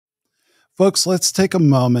Folks, let's take a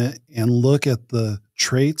moment and look at the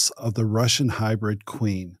traits of the Russian hybrid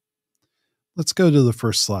queen. Let's go to the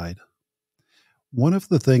first slide. One of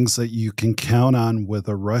the things that you can count on with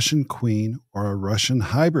a Russian queen or a Russian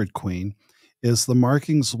hybrid queen is the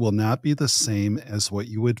markings will not be the same as what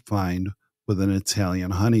you would find with an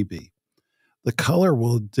Italian honeybee. The color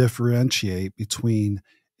will differentiate between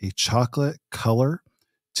a chocolate color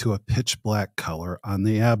to a pitch black color on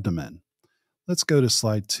the abdomen. Let's go to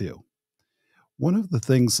slide 2. One of the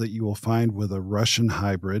things that you will find with a Russian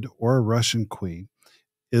hybrid or a Russian queen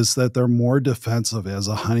is that they're more defensive as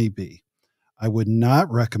a honeybee. I would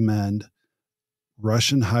not recommend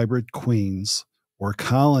Russian hybrid queens or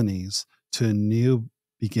colonies to a new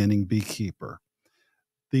beginning beekeeper.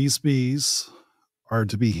 These bees are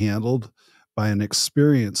to be handled by an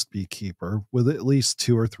experienced beekeeper with at least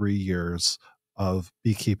 2 or 3 years of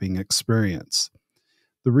beekeeping experience.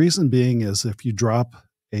 The reason being is if you drop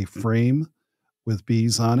a frame with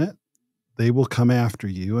bees on it, they will come after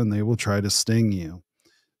you and they will try to sting you.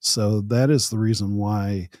 So that is the reason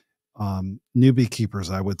why new beekeepers,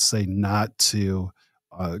 I would say, not to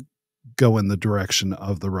go in the direction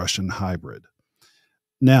of the Russian hybrid.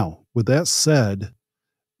 Now, with that said,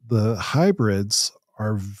 the hybrids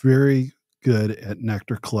are very good at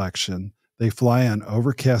nectar collection. They fly on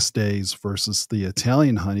overcast days versus the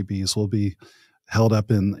Italian honeybees will be held up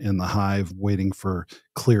in the hive waiting for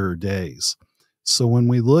clearer days. So when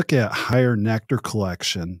we look at higher nectar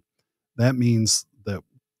collection, that means that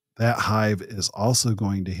that hive is also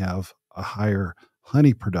going to have a higher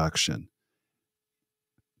honey production.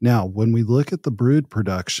 Now, when we look at the brood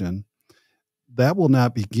production, that will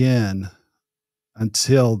not begin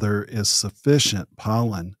until there is sufficient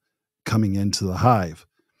pollen coming into the hive.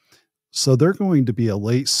 So they're going to be a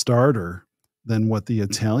late starter than what the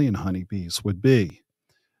Italian honeybees would be.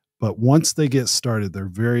 But once they get started, they're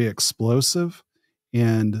very explosive.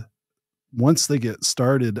 And once they get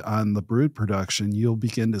started on the brood production, you'll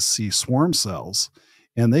begin to see swarm cells.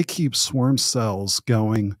 And they keep swarm cells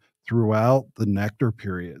going throughout the nectar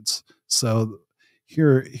periods. So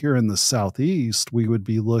here in the southeast, we would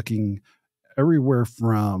be looking everywhere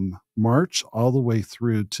from March all the way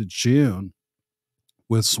through to June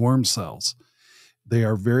with swarm cells. They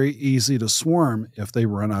are very easy to swarm if they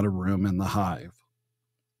run out of room in the hive.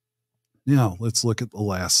 Now, let's look at the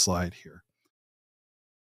last slide here.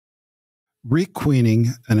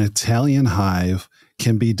 Requeening an Italian hive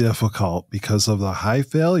can be difficult because of the high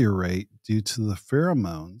failure rate due to the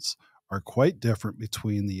pheromones are quite different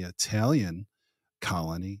between the Italian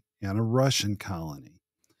colony and a Russian colony.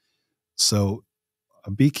 So a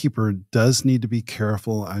beekeeper does need to be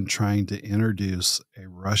careful on trying to introduce a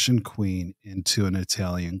Russian queen into an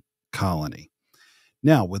Italian colony.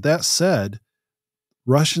 Now, with that said,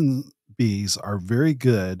 Russian bees are very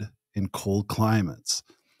good in cold climates.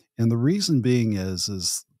 And the reason being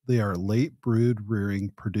is they are late brood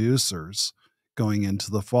rearing producers going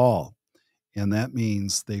into the fall. And that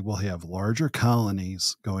means they will have larger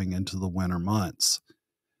colonies going into the winter months.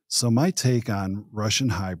 So my take on Russian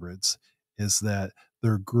hybrids is that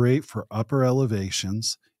they're great for upper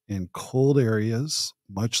elevations in cold areas,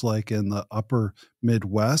 much like in the upper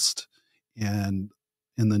Midwest and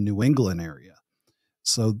in the New England area.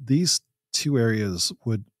 So these two areas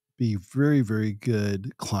would be very, very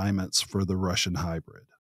good climates for the Russian hybrid.